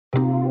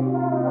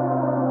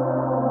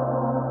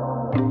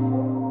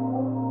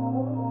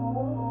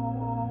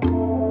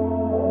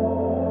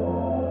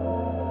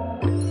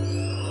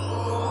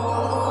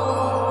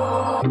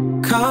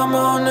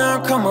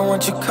come on,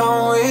 won't you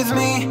come with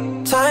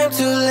me? Time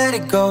to let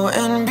it go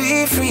and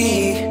be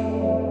free.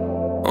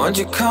 Won't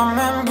you come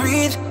and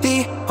breathe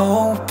the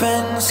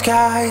open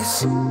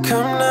skies?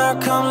 Come now,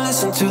 come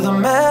listen to the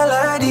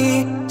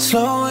melody.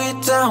 Slow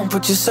it down,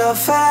 put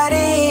yourself at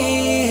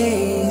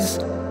ease.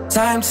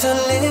 Time to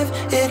live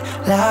it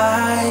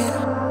light.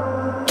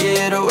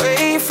 Get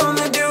away from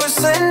the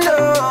do's and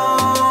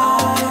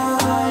don'ts.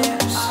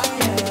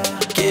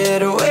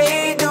 Get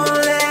away, don't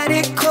let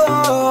it close.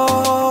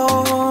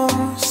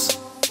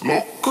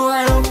 Loco,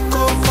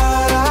 loco,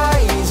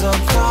 Paraiso.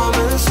 Come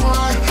and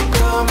swim,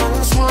 come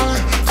and swim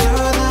to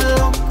the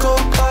loco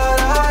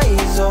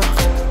Paraiso.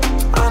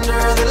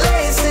 Under the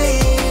lazy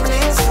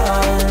evening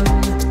sun.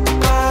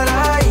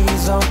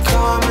 Paraiso,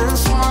 come and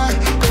swim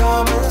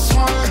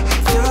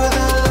to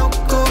the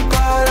loco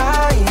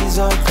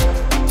Paraiso.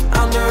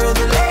 Under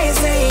the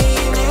lazy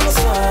evening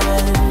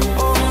sun.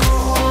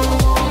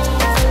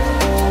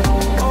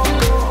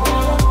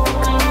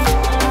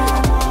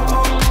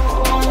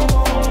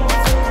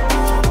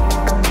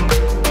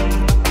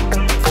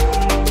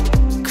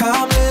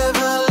 Come live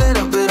a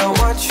little bit of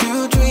what you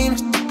dream.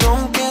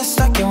 Don't get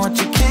stuck in what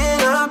you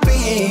cannot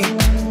be.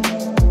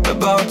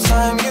 About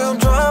time you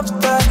drop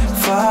that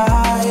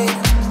fight.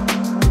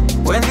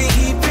 When the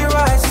heat be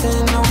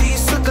rising, we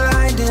still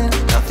gliding.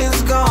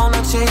 Nothing's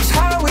gonna change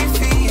how we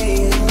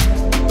feel.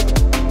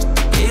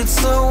 It's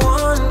a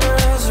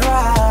wondrous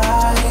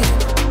ride.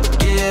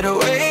 Get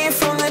away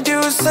from the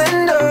do's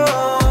and don'ts.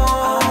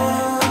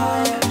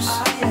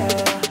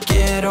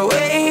 Get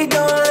away,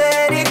 don't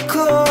let it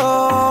close.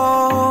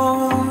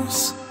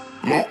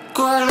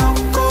 Loco,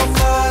 loco,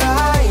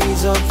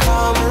 Paraiso.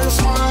 Come and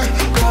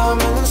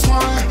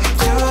swim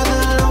to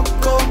the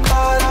loco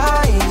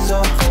Paraiso.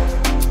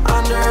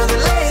 Under the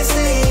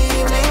lazy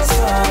evening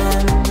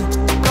sun.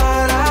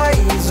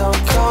 Paraiso,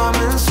 come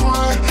and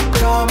swim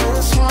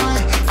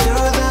to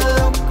the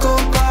loco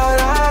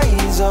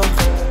Paraiso.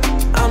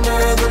 Under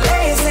the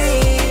lazy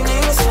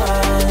evening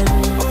sun.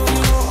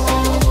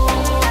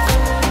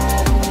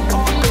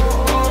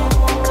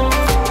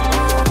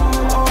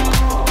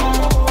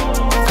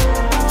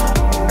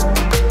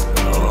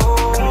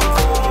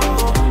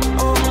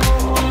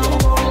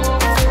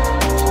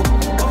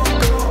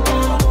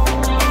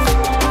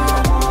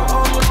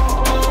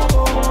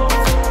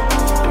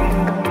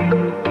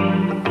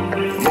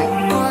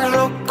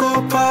 Loco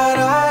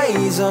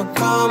Paraiso,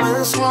 come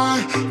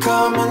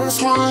and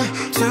swim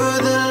to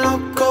the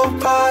loco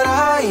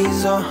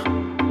Paraiso.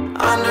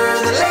 Under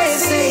the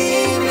lazy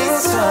evening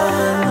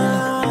sun.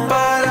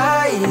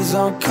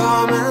 Paraiso,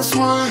 come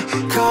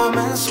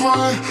and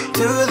swim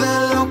to the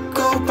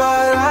loco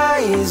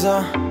Paraiso.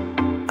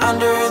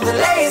 Under the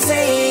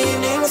lazy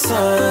evening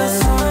sun.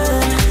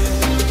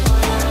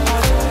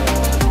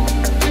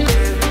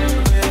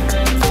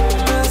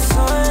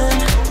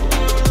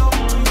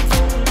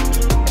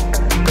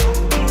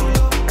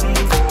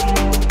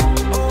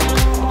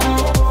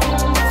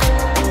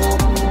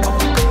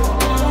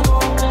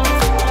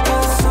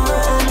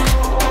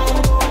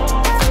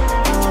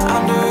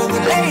 Under the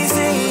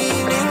lazy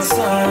evening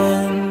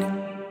sun.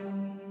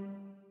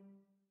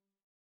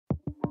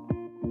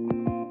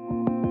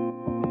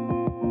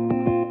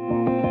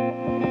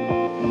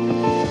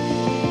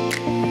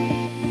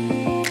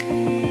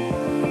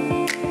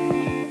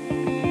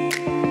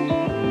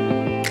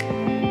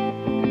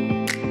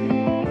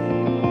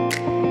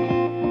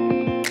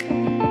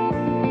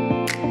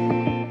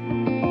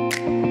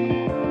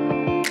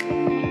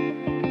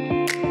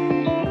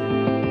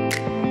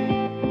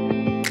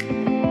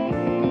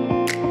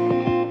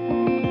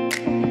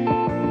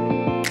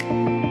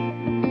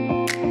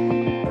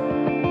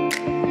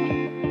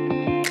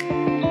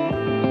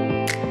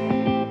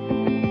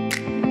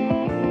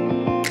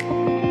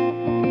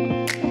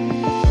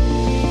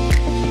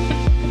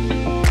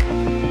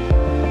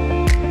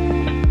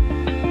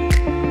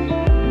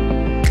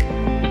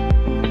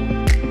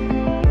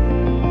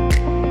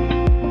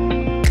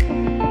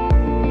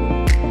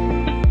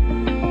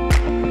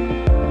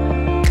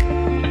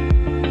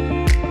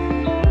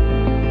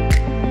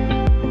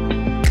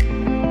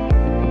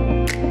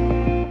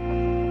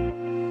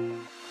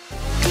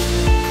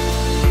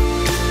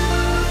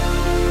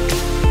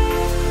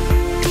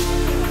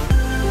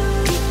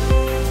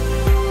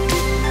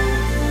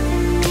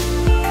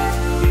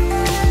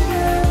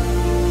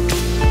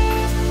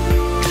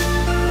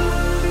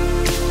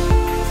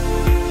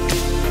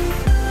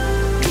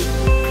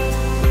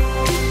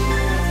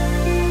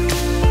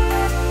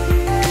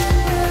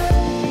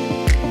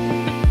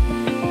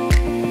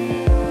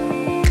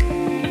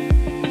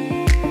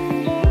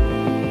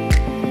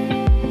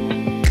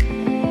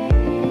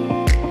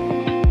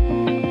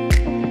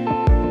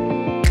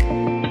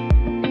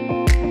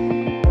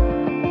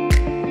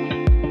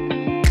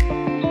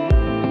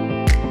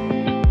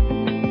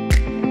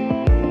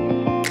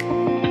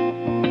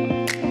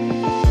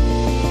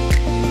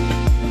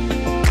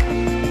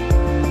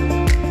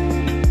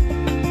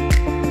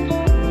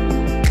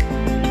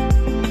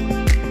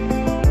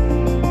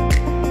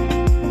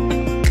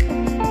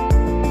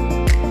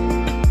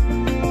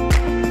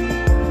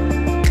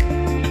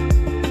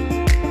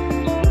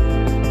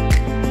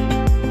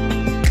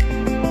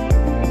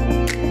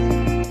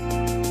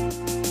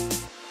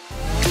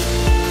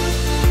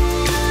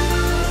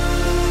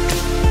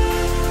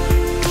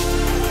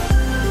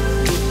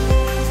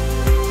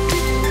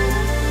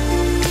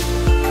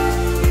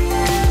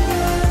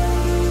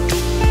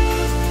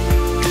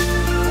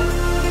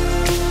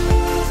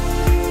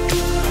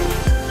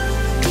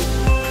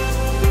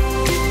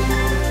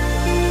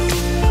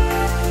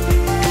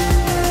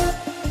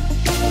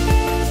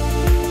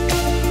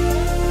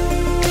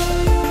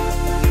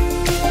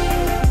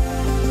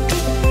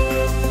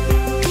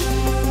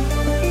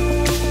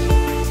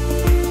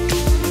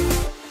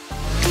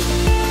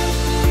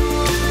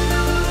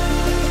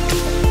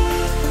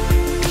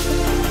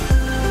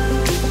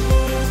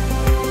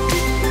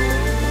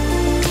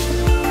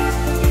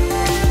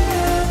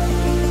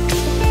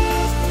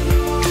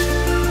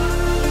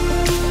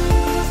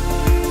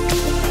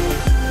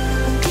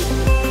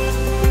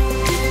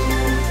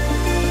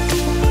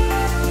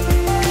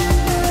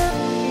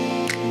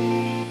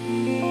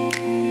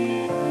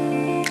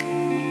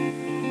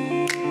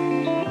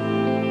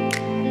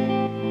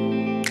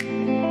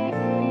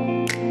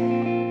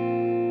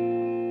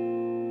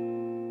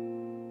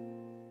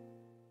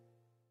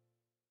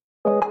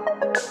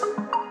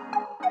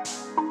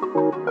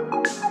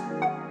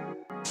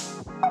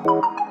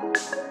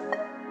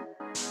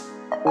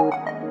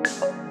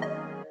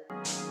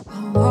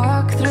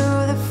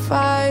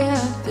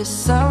 the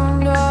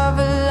sound of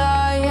a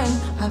lion.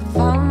 I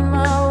found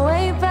my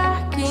way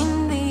back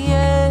in the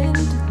end.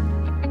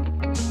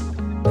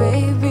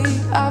 Baby,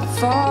 I've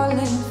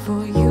fallen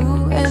for you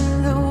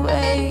and the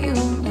way you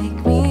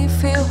make me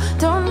feel.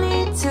 Don't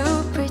need to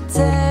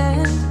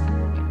pretend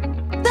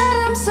that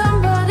I'm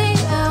somebody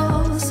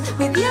else.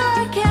 With you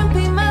I can't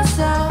be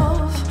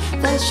myself.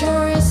 That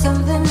sure is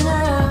something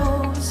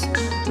else.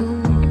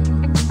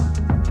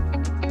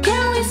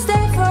 Can we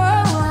stay for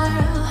a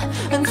while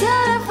until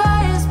the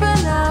fire's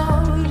burn out?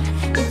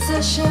 It's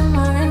a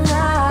shimmering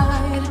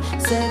night,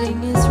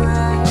 setting is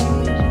right.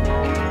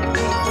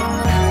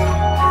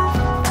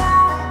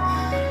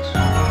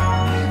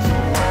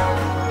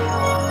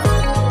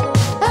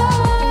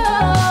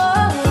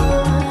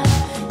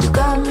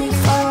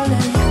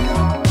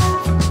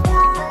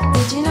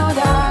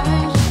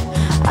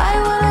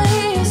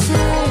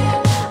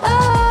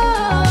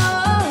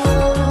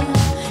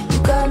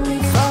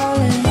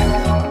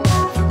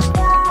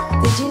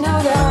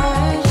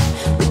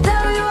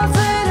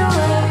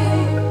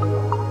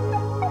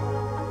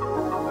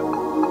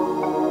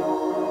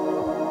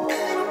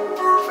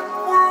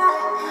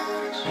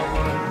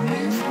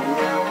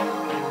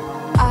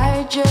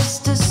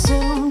 Just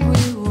assumed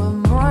we were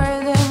more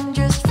than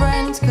just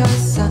friends,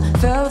 'cause I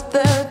felt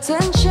the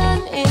tension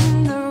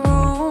in the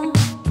room.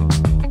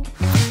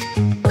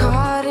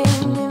 Caught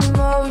in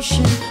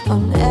emotion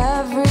on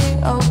every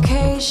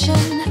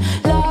occasion.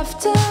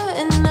 Laughter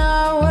and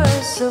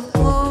hours of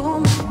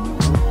gloom.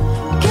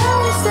 Can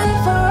we stay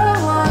for a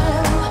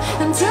while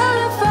until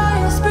the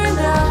fire's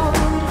burned out?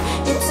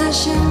 It's a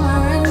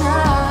shimmering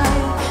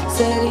night,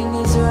 setting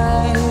is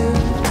right.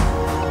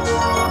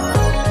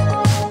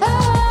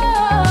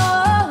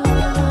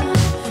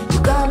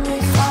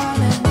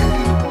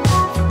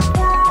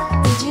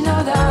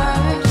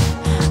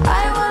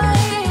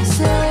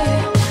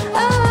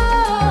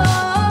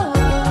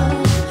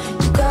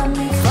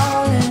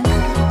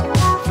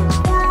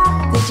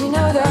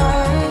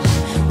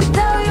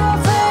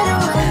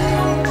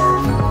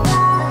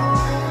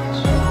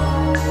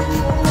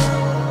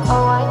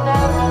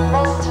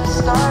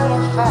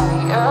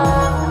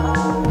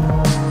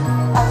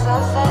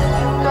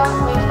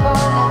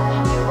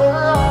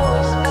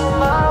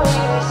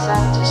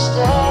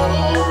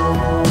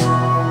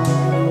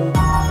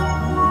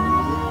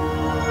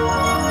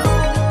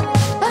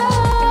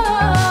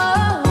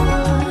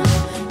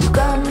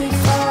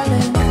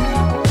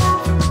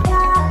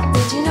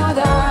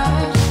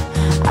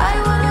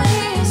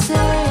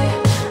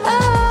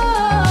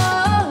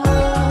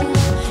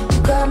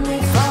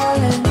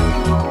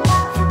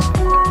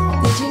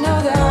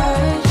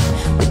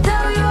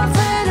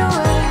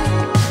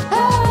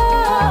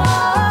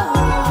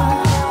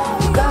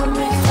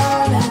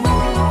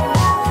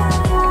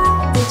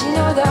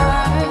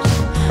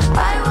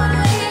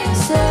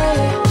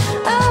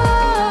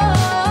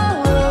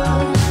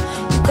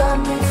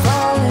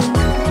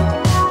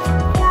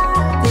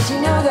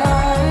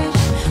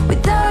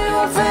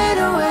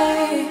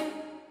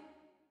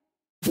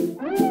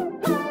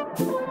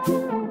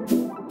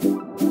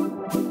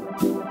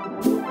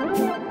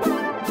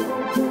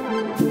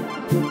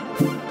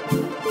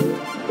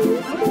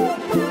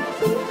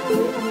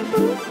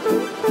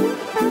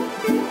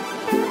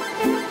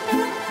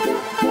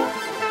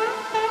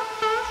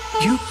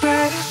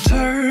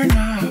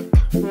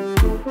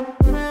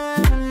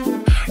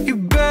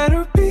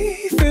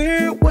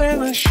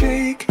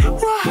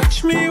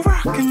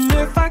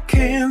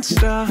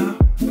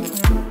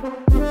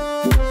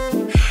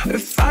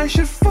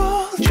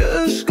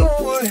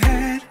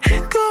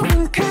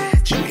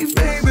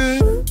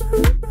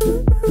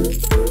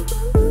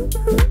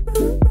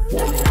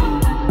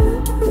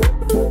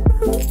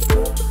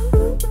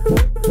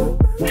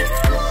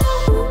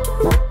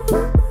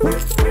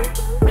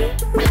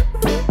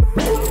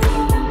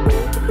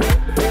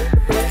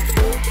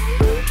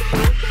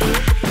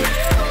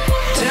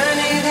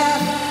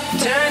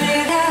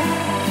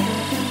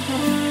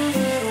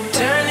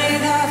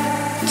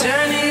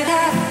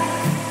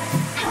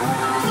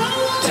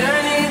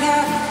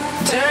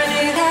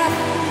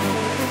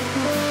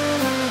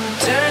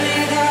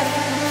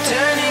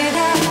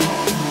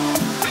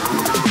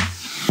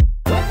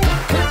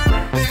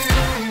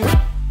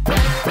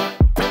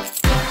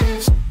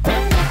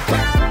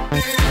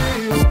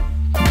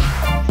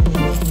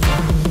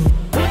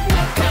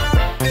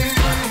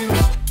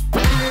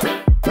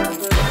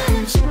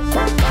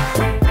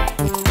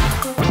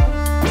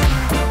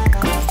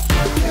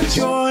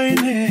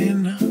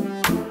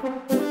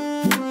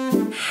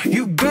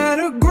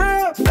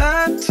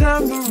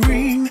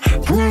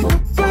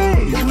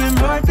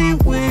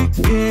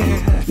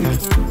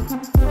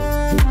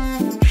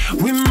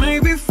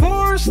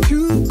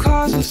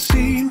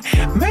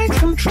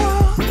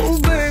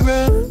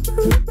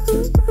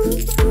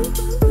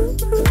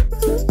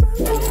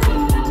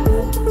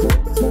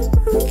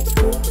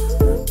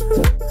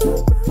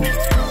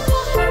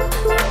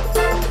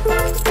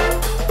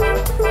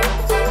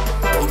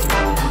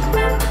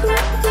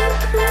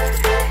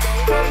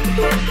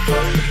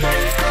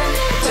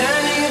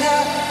 Turn it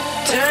up,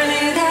 turn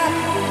it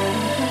up.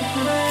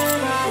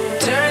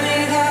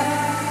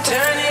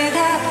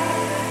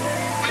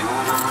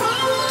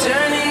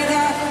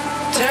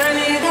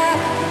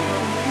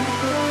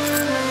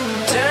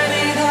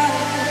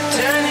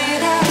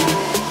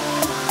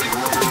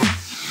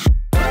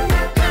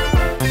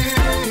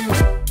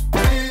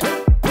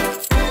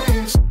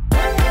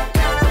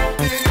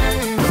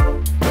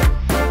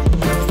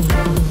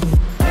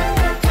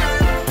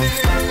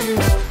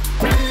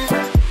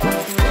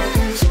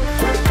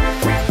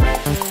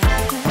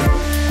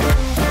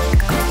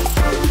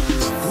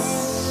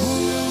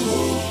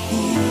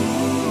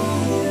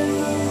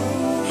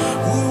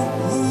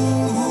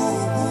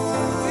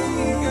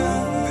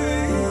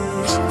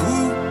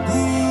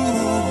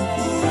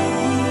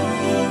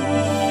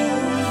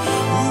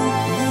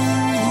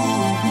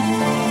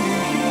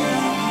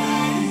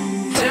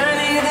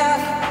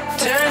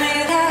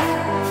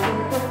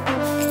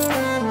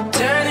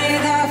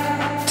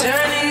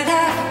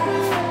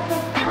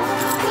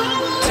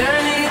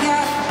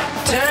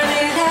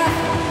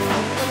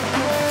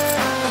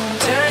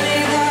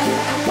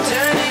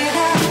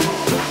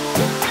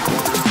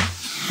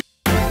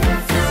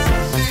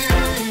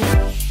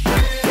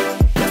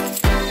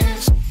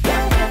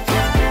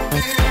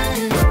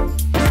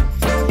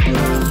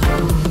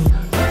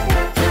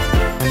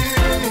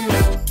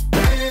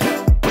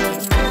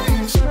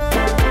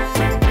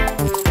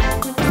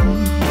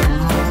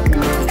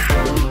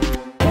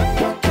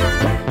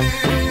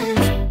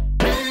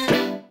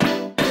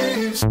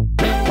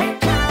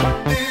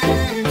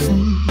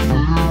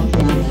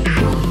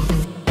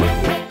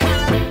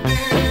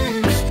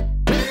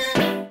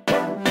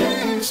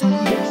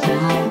 It's